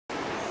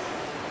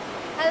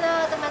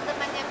Halo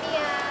teman-temannya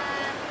Mia.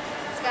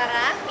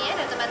 Sekarang Mia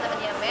dan teman-teman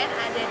Yamen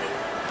ada di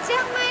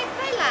Chiang Mai,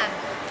 Thailand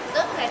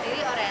untuk menghadiri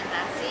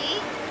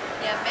orientasi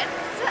Yamen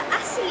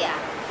se-Asia.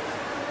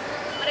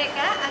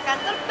 Mereka akan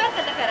terbang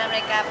ke negara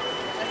mereka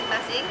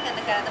masing-masing, ke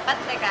negara tempat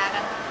mereka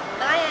akan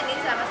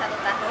melayani selama 1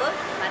 tahun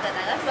pada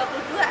tanggal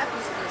 22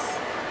 Agustus.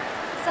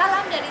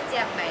 Salam dari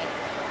Chiang Mai.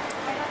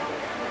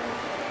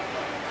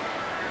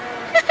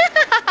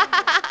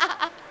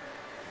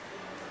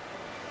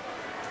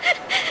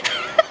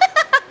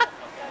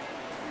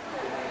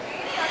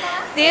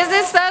 This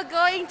is so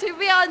going to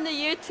be on the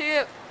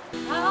YouTube.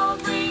 I'll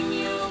bring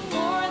you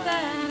more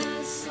than a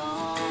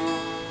song,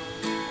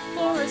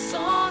 for a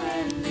song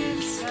in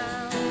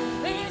itself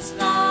is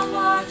not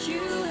what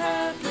you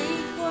have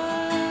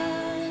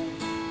required.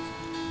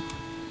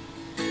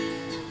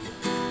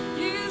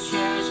 You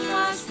search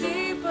much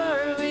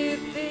deeper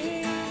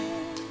within,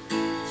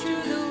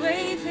 through the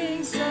way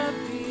things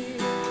appear.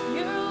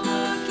 You're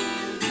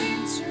looking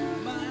into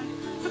my.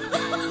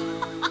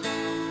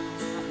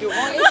 You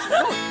want it?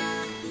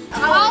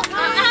 Oh,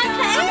 okay.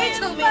 Me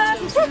too.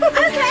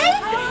 Okay.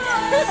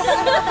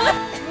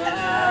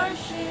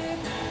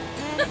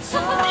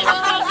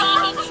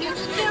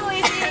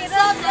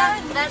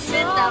 That's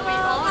it. That we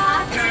all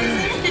are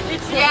crazy.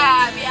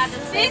 Yeah, we are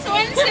the same. This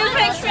one's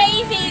super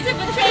crazy,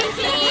 super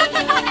crazy.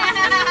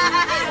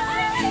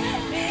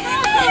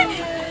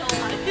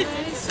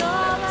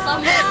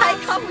 I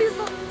can't be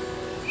so.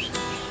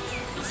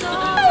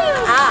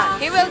 Ah,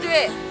 he will do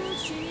it.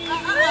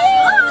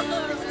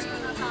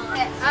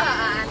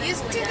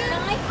 Used to do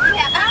like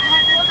that.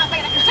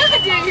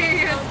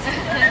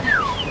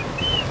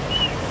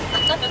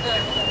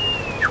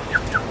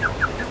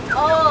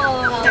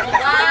 Oh, wow.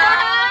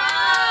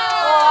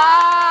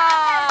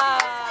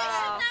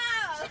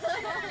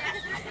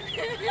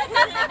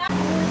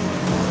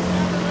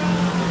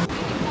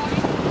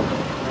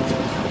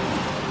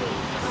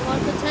 I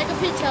want to take a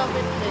picture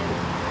with him.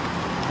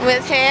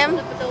 With him?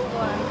 The blue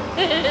one.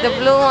 The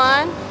blue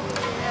one?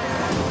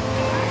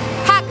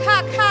 Hug,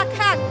 hug, hug,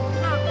 hug.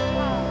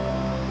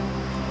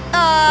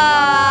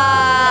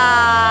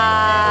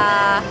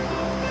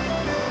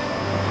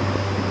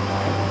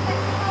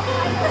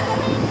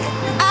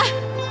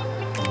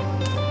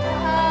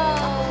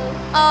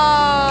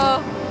 Oh.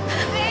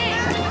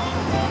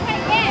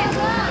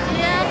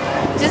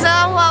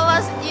 Giselle,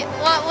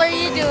 what were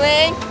you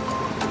doing?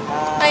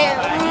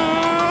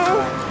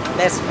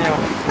 Let's meal.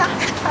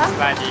 ส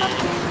บายดี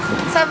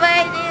สบา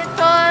ยดี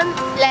ตอน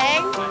แร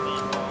ง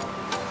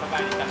สบา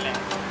ยดีตอนแรก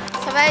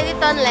สบายดี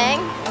ตอนแรง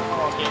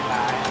โอเคหล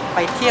าย ไป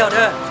เที่ยวเ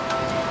ด้อ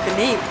คืน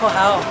นี้พวกเ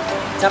รา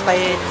จะไป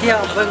เที่ยว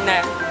เบิ่งแน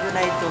วอยู่ใน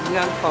ตัวเมื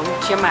องของ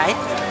เชียงใหม่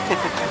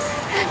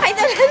I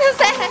don't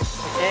understand.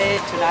 Okay,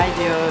 tonight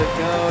we'll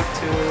go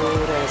to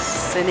the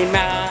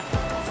cinema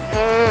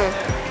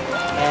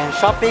and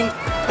shopping.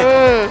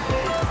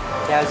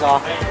 That's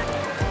all.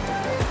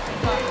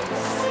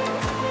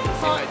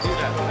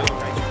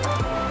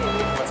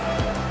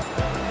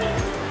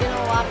 You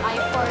know what? I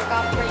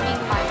forgot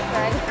bringing my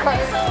credit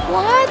card.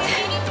 What?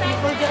 You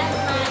forget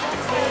mine.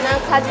 난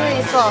카드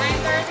있어.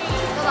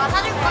 너가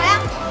사줄 거야?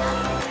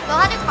 너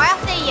사줄 거야?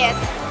 Say yes.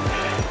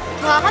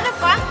 너가 사줄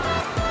거야?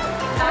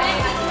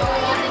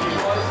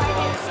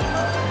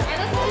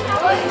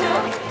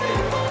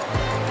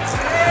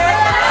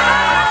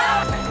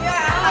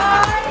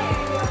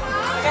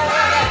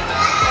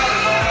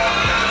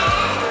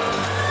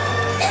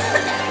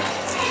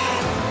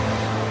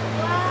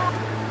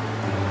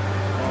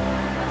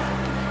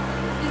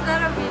 Is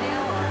that a video?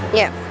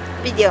 Yeah,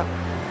 video.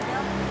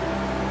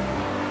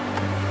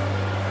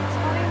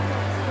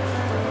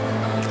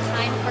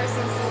 Kind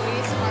person, so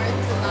it's hard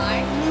to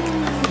lie.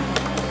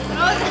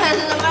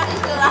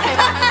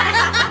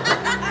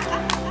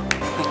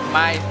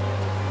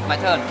 My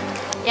turn.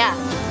 Yeah.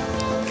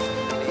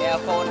 The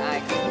earphone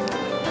I give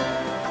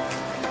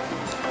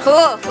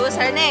Who's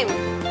her name? I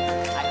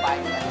buy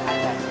in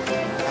Thailand.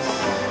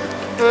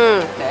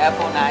 The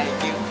earphone I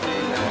give to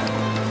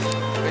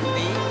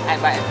Wendy I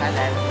buy in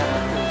Thailand.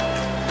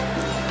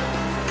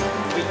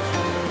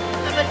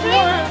 Number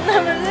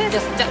 3.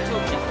 Just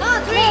two. No,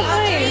 3.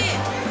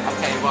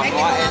 Okay, one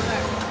more and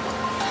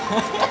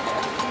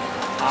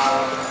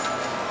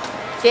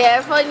The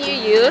earphone you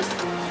use?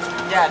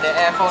 yeah, the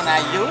earphone I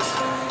use,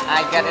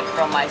 I get it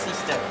from my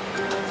sister.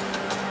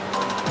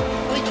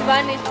 Which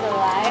one is the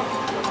lie?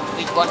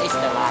 Which one is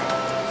the lie?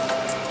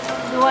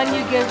 The one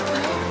you give to?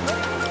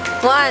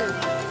 One.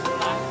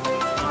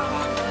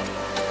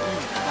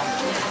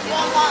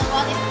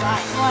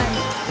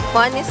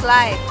 One is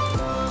lie.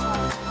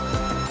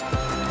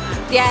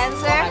 The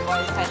answer? I bought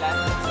in Thailand.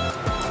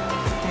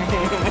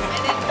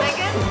 And then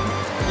second?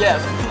 Yes,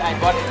 I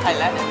bought in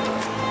Thailand.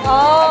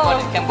 Oh,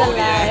 bought in Cambodia.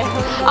 the lie.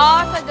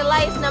 Oh, so the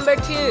lie is number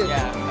 2.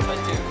 Yeah, number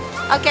 2.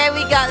 Okay,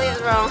 we got it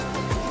wrong.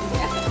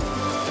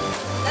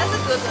 That's a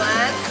good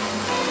one.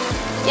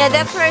 Yeah,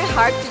 that's very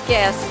hard to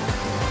guess.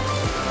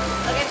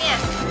 Okay, Mia.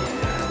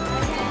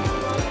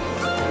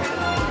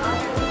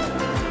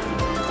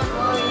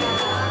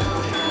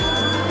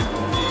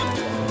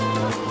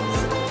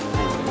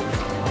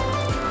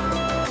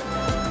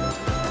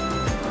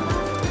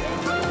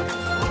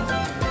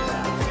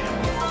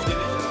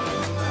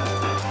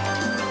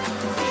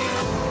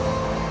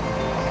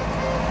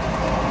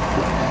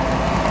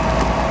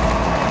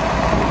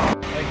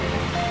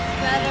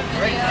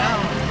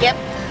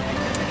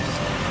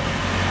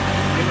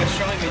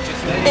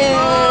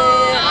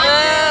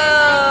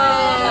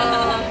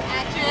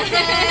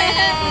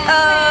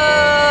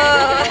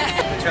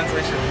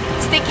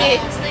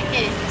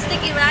 Okay,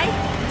 sticky rice.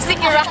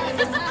 Sticky rice.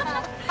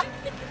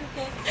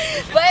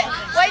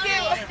 Why do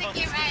you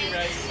sticky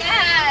rice?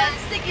 Yeah,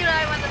 sticky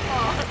rice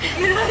waterfall.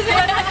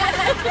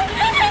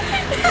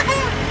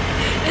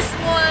 It's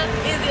more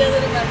easier to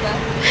remember.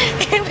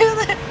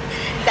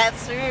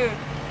 That's true.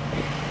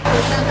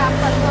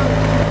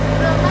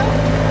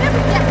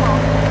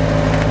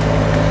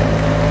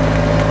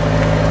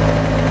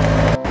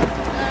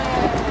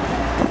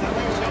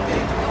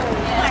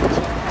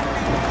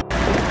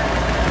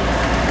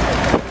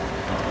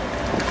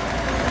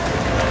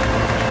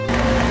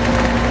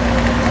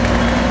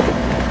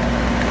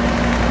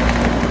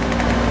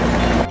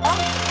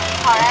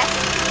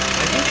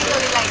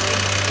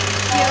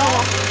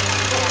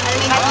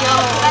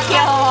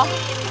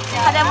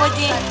 Ada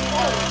muji.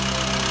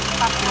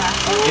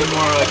 Get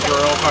more like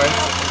girl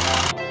parts.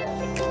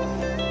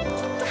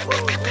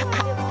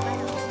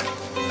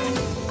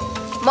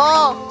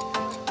 Mo.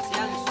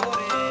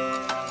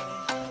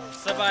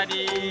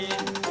 Somebody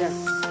Yes.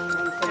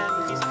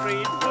 can be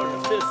sprayed out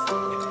of this.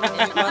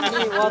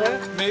 Only water.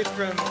 Made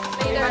from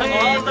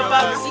All the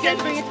bugs. You can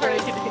bring it for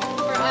us.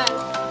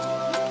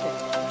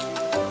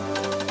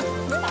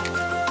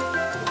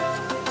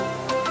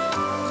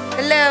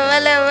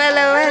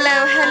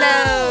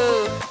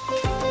 Hello.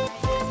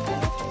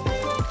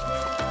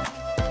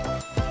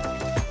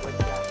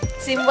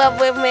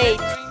 Zimbabwe mate.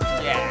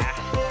 Yeah.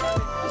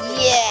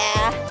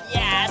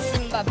 Yeah,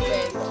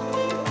 Zimbabwe.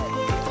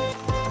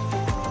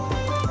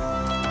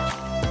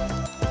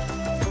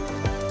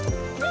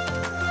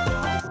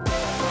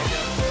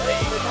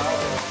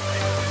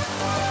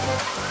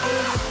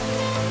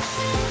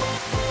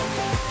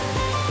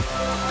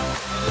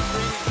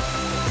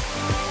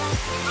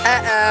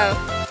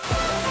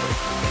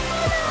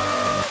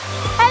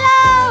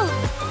 Hello.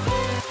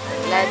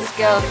 Let's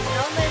go.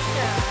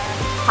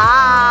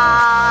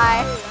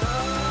 Hi.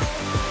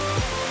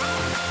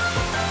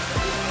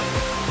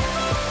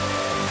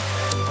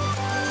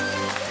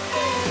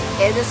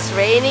 It is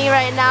raining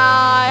right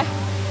now.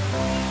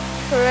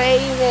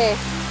 Crazy.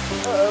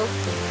 Uh-oh.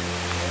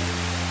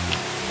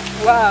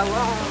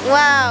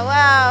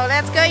 Wow.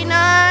 Let's go,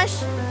 Inosh.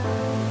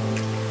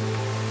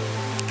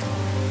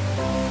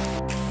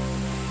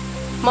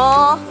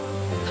 Mo,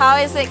 how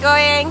is it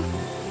going?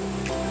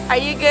 Are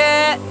you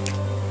good?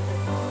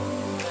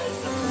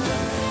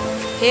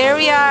 Here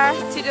we are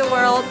to the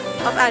world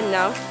of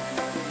unknown.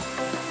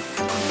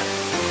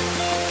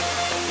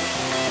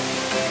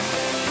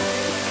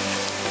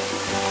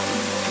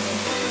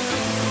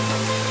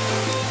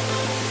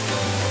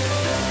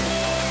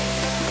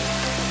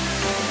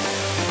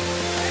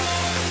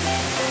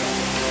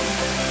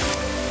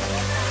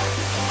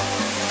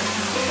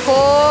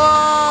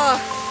 Oh.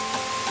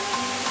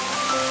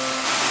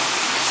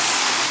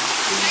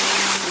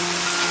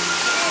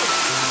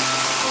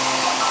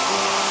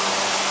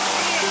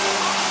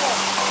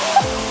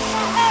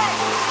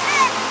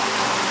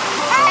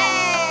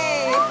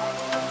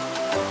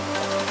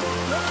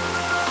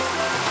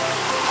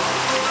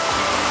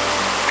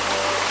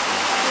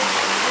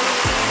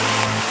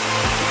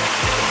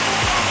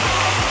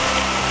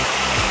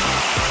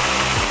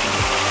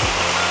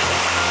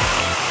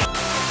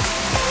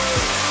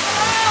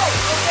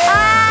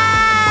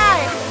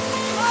 Hey.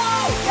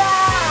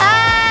 Hi.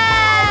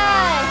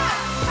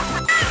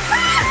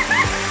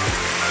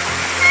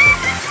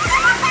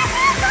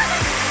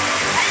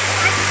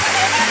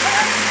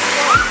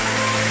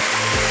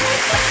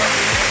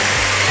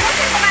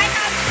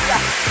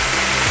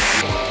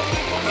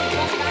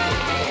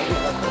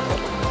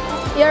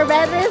 Your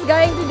battery is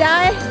going to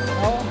die?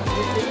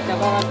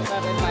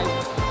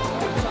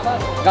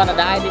 Gonna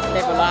die,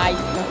 destabilize.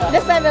 The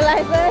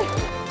stabilizer?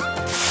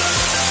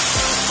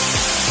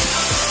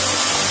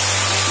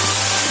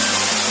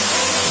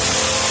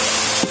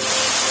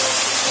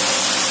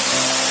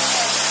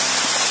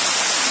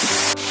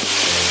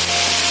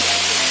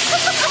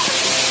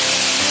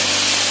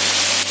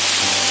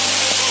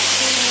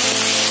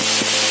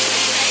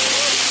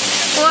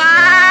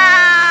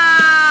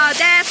 Wow,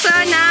 that's so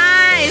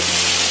nice.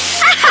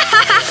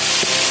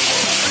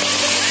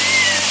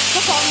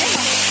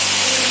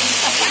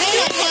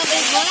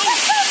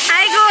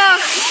 Aigo.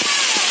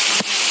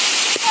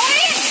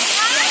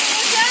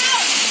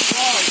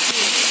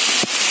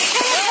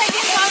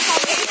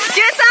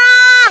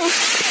 Jusong.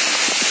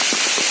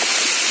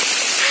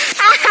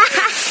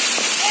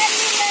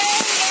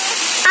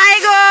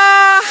 Aigo.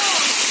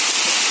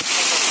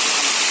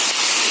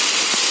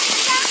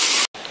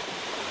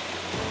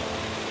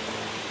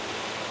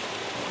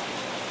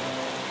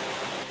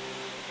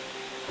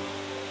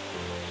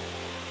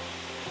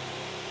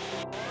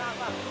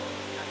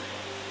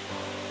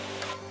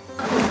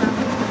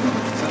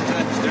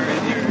 Sometimes they're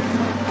in here.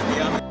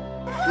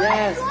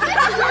 Yes.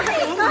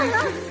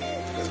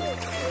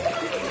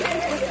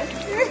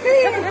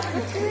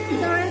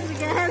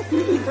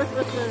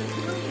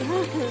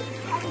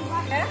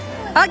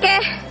 Okay.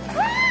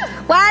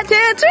 1,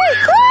 2, 3.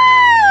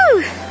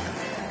 Woo!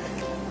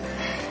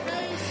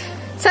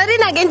 Sorry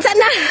na, ginsan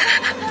na.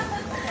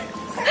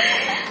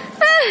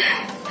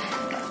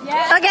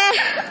 Okay.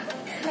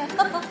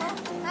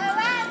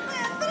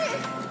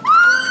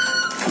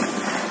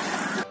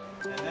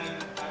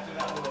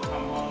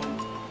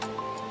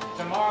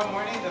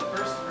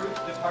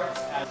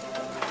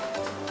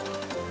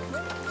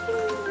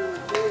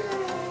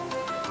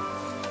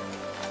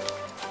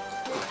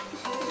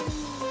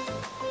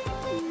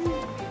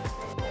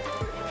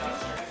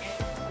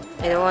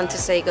 I don't want to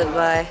say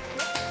goodbye.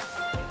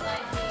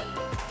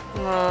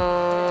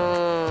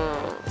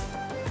 Oh.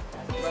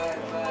 Bye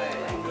bye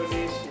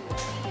Indonesia.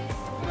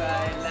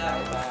 Bye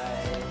love.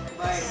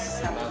 Bye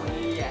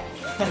HaloMia.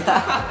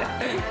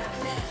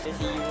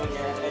 See you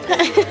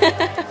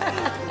again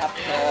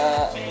after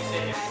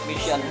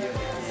mission.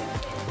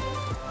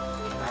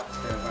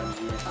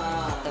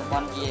 After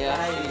 1 year,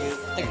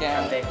 take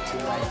care. Back to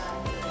my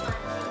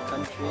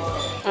country.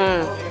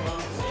 Mm.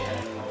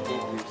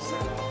 Give you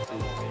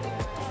something.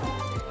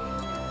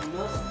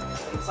 This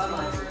is my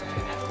life.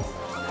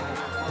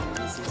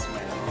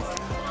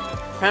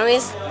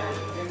 Promise?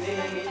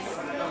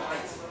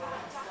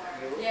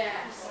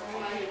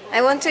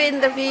 I want to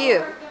interview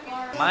you.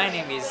 My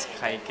name is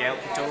Kai Keo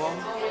Kutawong.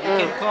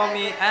 You can call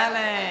me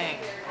Alan.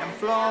 I'm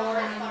from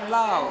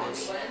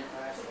Laos.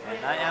 And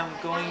I am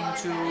going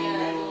to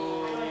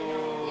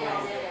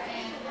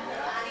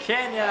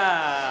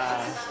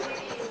Kenya.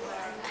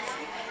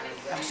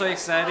 I'm so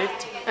excited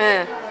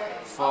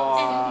for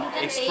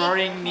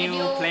exploring new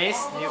place,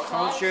 new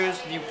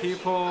cultures, new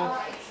people,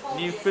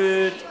 new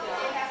food,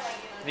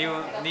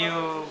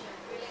 new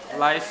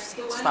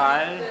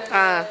lifestyle.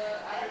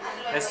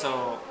 That's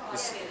so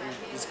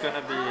it's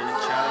gonna be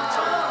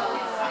challenging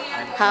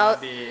and How-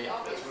 gonna be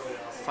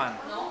fun.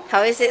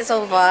 How is it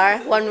so far?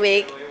 1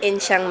 week in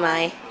Chiang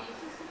Mai.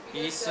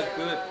 It's so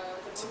good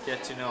to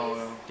get to know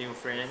new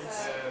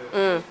friends,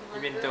 Mm.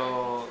 even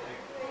though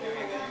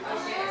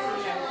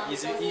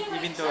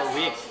a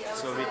week,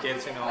 so we get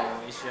to know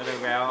each other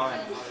well,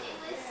 and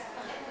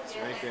it's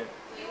very good,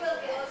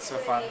 so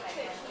fun.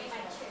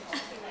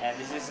 And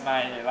this is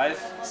my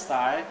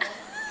lifestyle.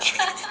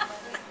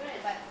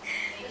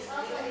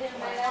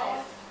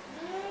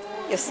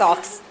 Your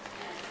socks.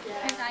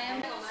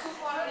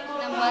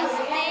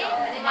 Namaste,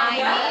 my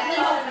name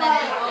is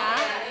Nandita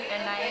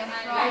and I am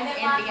from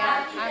India.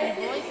 I'm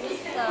going to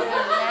serve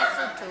in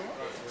Lesotho.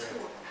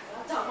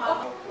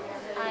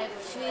 I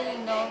feel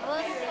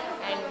nervous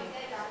and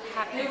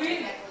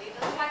happy.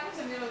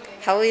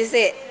 How is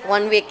it?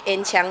 1 week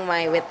in Chiang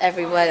Mai with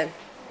everyone.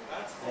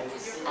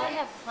 I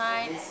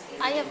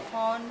have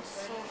found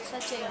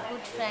such a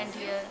good friend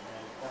here.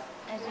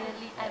 I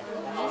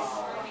will miss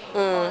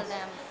all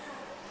them.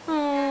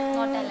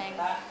 Not Alang.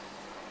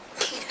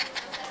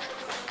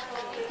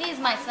 He is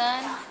my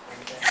son.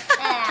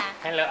 Yeah.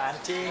 Hello,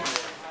 auntie.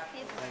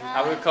 He's my I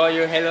son. will call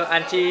you hello,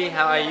 auntie.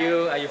 How are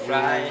you? Are you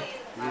fine?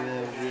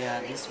 We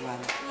are this one.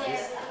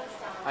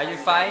 Are you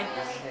fine?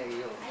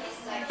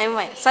 I'm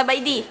fine.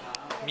 Sabaidi.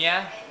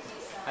 Mia,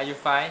 are you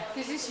fine?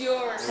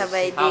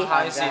 Sabaidi.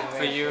 How is it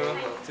for you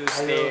to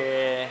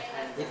stay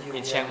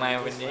in Chiang Mai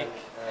with Nick?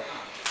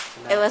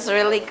 It was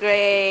really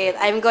great.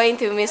 I'm going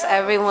to miss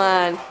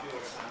everyone.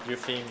 You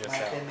film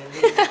yourself.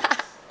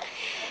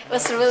 It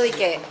was really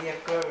good.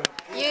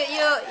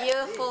 You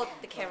hold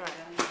the camera.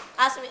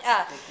 Ask me.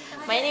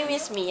 My name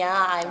is Mia.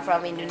 I'm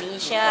from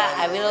Indonesia.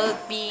 I will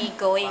be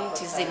going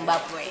to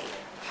Zimbabwe.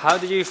 How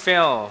do you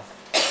feel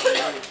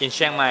in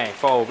Chiang Mai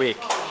for a week?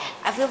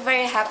 I feel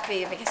very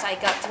happy because I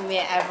got to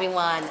meet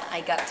everyone.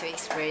 I got to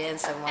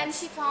experience so much And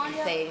she found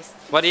your things.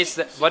 What is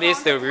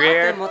the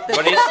weird what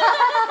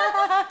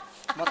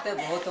मते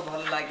बहुत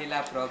भल लागिला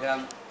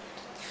programme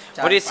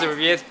is the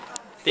weird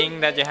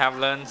thing that you have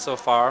learned so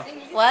far?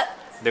 What?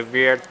 The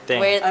weird thing.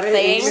 Weird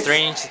things.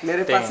 Strange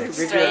मेरे पास एक things.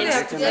 Video Strange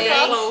है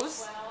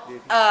things.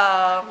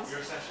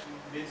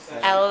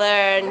 I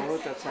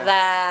learned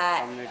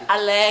that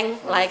Aleng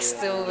likes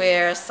to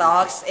wear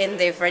socks in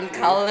different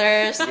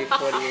colors.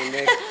 for you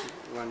next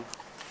one.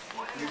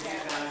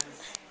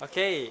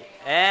 Okay,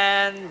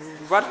 and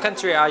what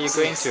country are you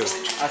going to?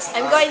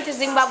 I'm going to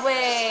Zimbabwe.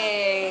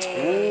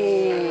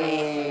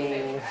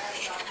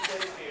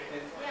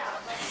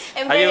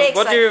 I'm very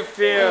What do excited. you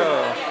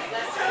feel?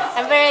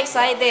 I'm very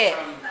excited.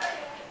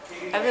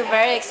 I feel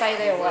very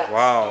excited. What?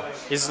 Wow,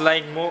 it's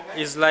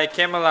like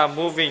camera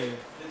moving.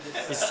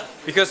 It's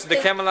because the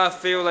camera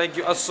feel like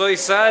you are so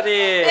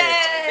excited.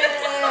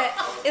 Yeah.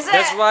 Is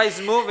That's it why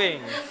it's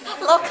moving.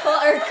 local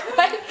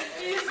earthquake?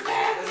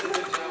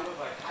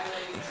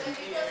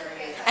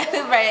 I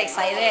feel very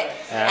excited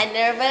Yeah. and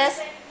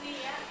nervous,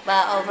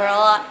 but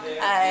overall,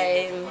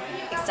 I'm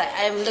excited.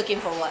 I'm looking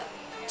forward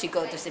to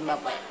go to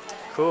Zimbabwe.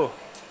 Cool.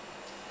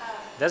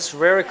 That's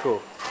very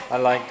cool. I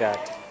like that.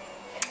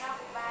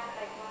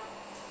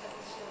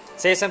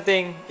 Say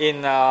something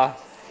in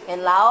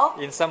In Laos,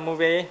 some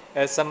movie,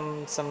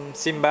 some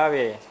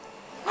Zimbabwe.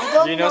 I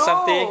don't Do you know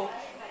something?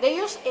 They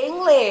use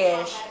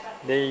English.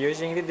 They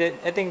using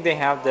I think they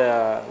have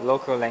the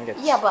local language.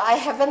 Yeah, but I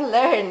haven't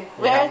learned.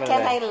 Where haven't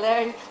can I learned.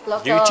 learn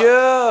local?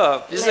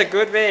 YouTube. This is a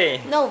good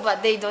way. No,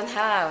 but they don't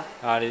have.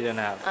 Oh, they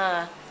don't have.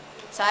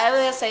 So I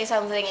will say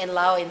something in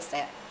Lao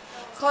instead.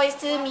 Khoi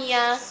sư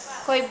Mia,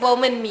 khoi bố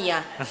mình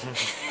Mia.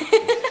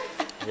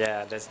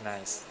 Yeah, that's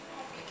nice.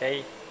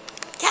 Okay.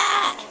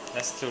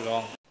 That's too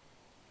long.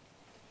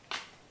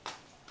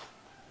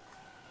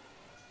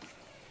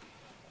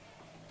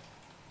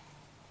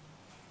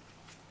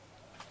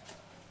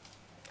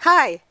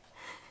 Hi.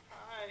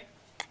 Hi.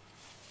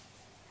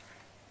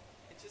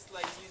 It's just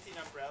like using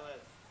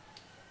umbrellas.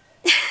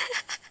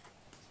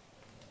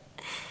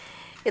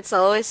 It's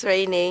always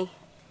raining.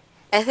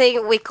 I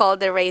think we called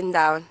the rain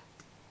down.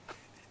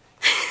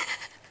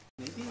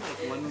 Maybe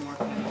like one more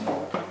kind of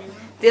food coming.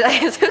 Did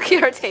I took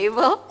your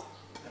table?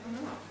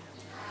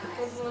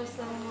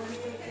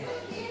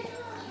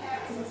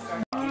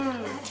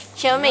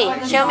 Show me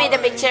the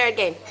picture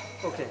again.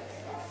 Okay.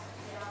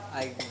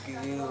 I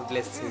give you a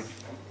blessing.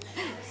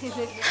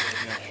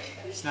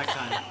 Snack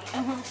time.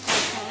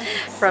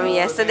 From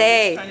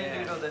yesterday. Tiny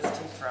noodle that's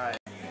deep fried.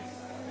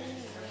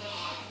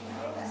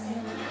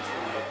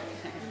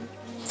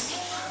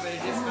 But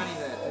it is funny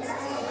that this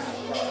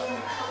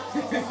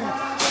is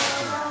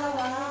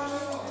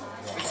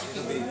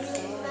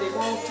they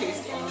won't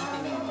taste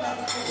anything of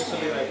that. This will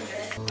be like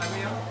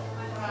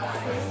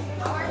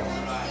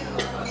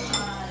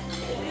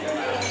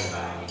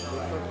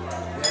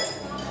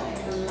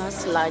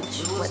Last lunch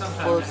with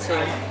full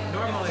soon.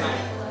 normally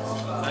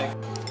like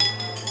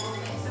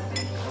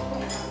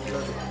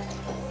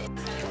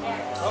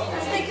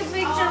Let's take a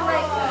picture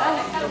like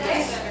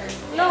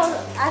no,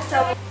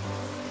 after.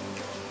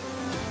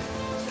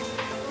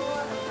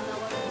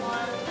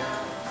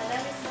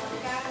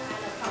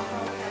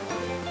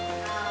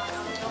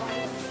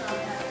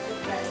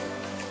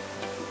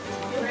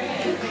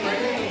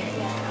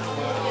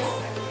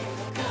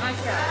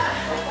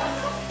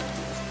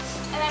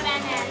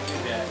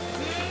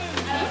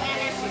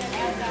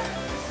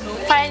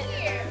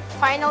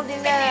 Final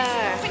dinner.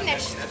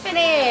 Finished.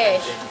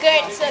 Finish.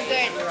 Good, so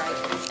good.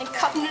 And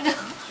cup noodle.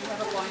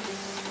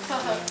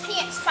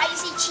 Here,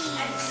 spicy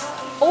cheese.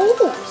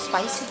 Oh,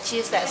 spicy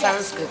cheese. That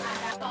sounds good.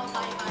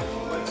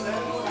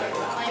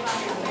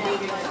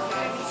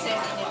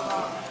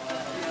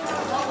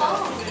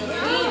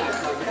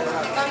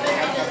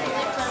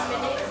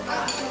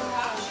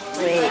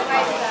 Wait.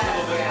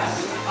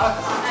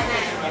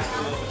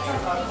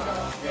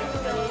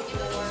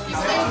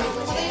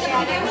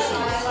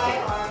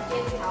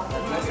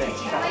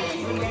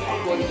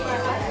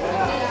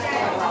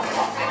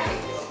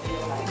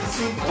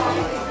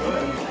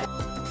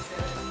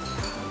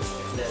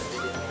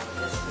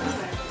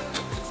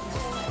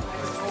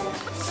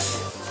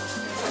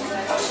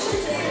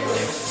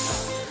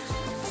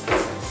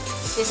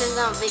 This is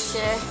not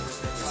picture.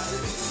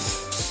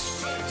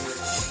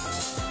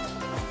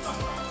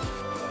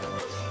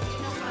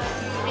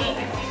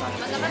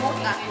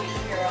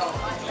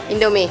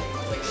 Indomie.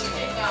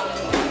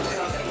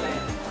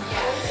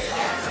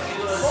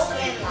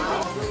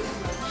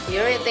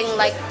 You're eating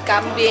like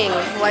kambing.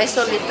 Why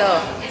so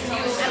little?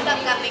 I'm not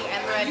coming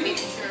and rabbit.